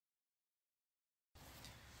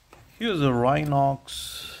Here's a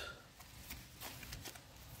Rhinox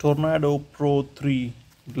Tornado Pro 3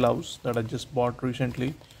 gloves that I just bought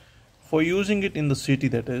recently for using it in the city,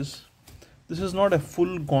 that is. This is not a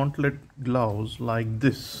full gauntlet gloves like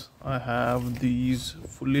this. I have these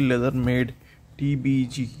fully leather made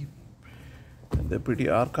TBG. They're pretty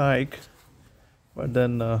archaic, but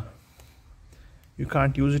then you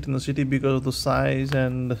can't use it in the city because of the size,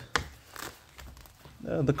 and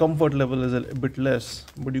the comfort level is a bit less.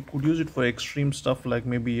 But you could use it for extreme stuff like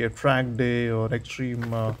maybe a track day or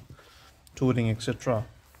extreme touring, etc.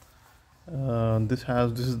 This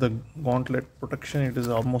is the gauntlet protection. It is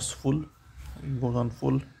almost full. It goes on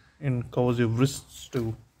full and covers your wrists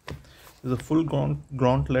too. This is a full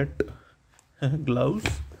gauntlet gloves,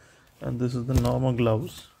 and this is the normal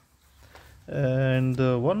gloves. And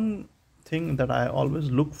one thing that I always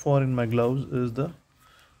look for in my gloves is the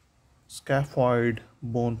Scaphoid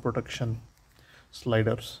bone protection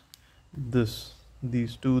sliders.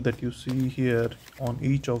 These two that you see here on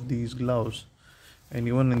each of these gloves, and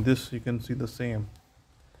even in this you can see the same.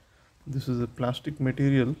 This is a plastic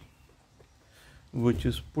material which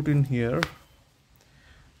is put in here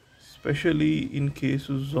especially in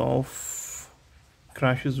cases of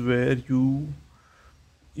crashes where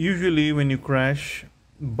usually when you crash,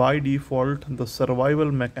 by default the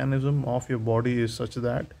survival mechanism of your body is such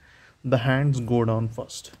that the hands go down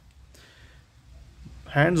first.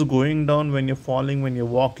 Hands going down when you're falling, when you're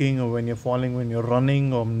walking, or when you're falling when you're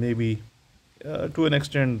running, or maybe to an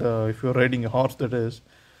extent if you're riding a horse, that is,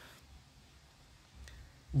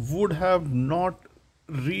 would have not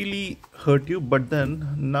really hurt you. But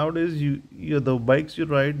then nowadays the bikes you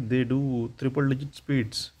ride, they do triple digit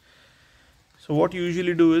speeds. So what you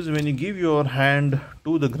usually do is, when you give your hand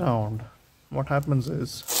to the ground, what happens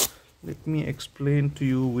is, let me explain to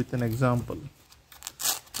you with an example.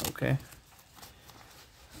 Okay,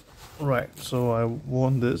 right, so I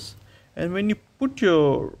worn this, and when you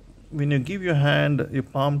give your hand, your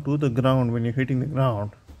palm to the ground, when you're hitting the ground,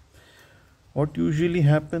 what usually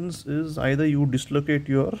happens is either you dislocate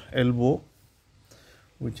your elbow,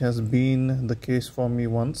 which has been the case for me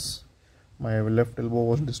once. My left elbow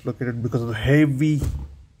was dislocated because of the heavy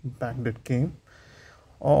impact that came,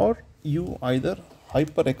 or you either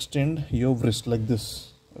hyperextend your wrist like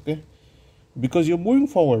this, okay, because you're moving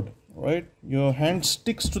forward, right? Your hand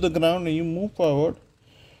sticks to the ground and you move forward,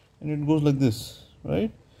 and it goes like this, right?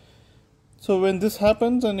 So when this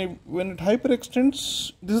happens, and when it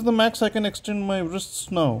hyperextends, this is the max I can extend my wrists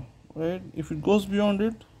now, right? If it goes beyond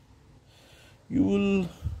it, you will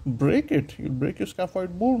break it. You'll break your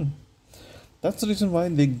scaphoid bone. That's the reason why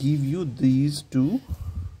they give you these two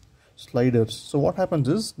sliders. So what happens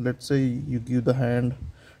is, let's say you give the hand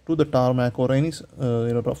to the tarmac or any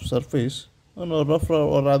rough surface, or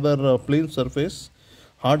rather plain surface,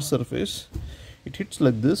 hard surface. It hits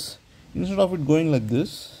like this. Instead of it going like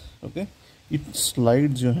this, okay, it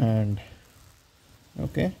slides your hand.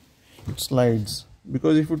 Okay, it slides,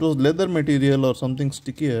 because if it was leather material or something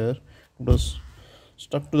stickier, it was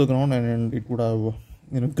stuck to the ground, and it would have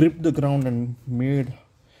gripped the ground and made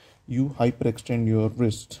you hyperextend your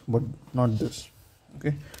wrist, but not this.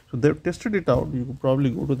 Okay, so they've tested it out. You could probably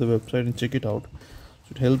go to the website and check it out.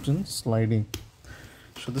 So it helps in sliding.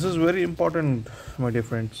 So this is very important, my dear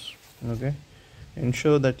friends. Okay,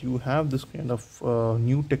 ensure that you have this kind of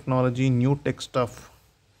new technology, new tech stuff,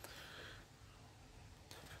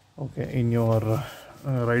 okay, in your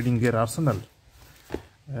riding gear arsenal.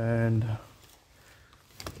 And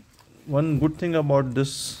one good thing about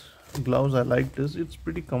this gloves I liked is it's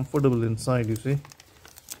pretty comfortable inside. You see,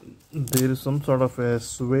 there is some sort of a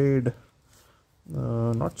suede,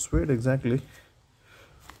 not suede exactly,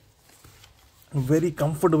 very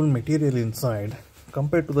comfortable material inside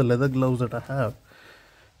compared to the leather gloves that I have,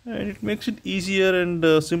 and it makes it easier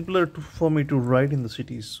and simpler for me to ride in the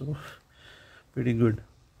cities. So pretty good.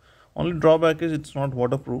 Only drawback is it's not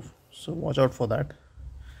waterproof, so watch out for that.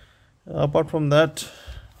 Apart from that,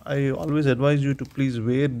 I always advise you to please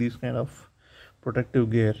wear these kind of protective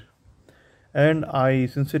gear, and I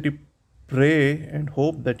sincerely pray and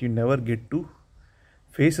hope that you never get to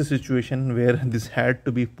face a situation where this had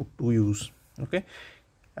to be put to use. Okay,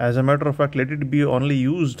 as a matter of fact, let it be only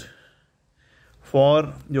used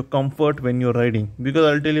for your comfort when you're riding, because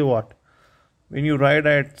I'll tell you what, when you ride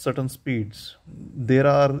at certain speeds, there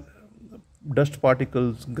are dust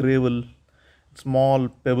particles, gravel, small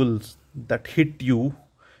pebbles that hit you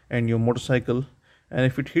and your motorcycle, and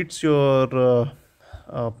if it hits your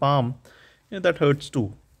palm, that hurts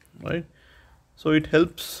too, right? So it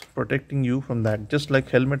helps protecting you from that, just like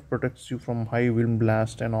helmet protects you from high wind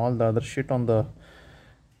blast and all the other shit on the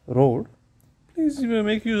road. Please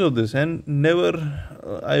make use of this, and never,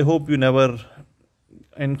 I hope you never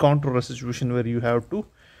encounter a situation where you have to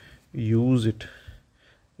use it.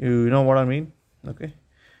 You know what I mean? Okay,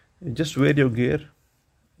 just wear your gear,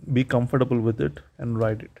 be comfortable with it, and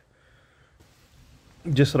ride it.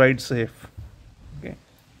 Just ride safe. Okay,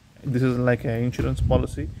 this is like an insurance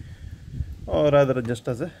policy, or rather just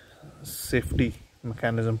as a safety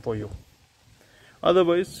mechanism for you.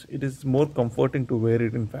 Otherwise, it is more comforting to wear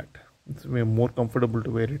it. In fact, it's way more comfortable to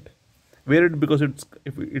wear it because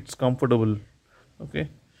it's comfortable. Okay,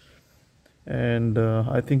 and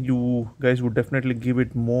I think you guys would definitely give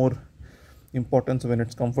it more importance when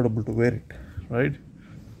it's comfortable to wear it, right?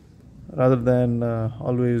 Rather than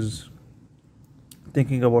always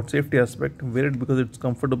thinking about safety aspect, wear it because it's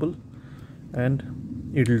comfortable,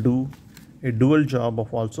 and it'll do a dual job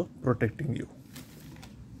of also protecting you.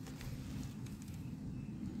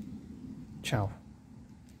 Ciao.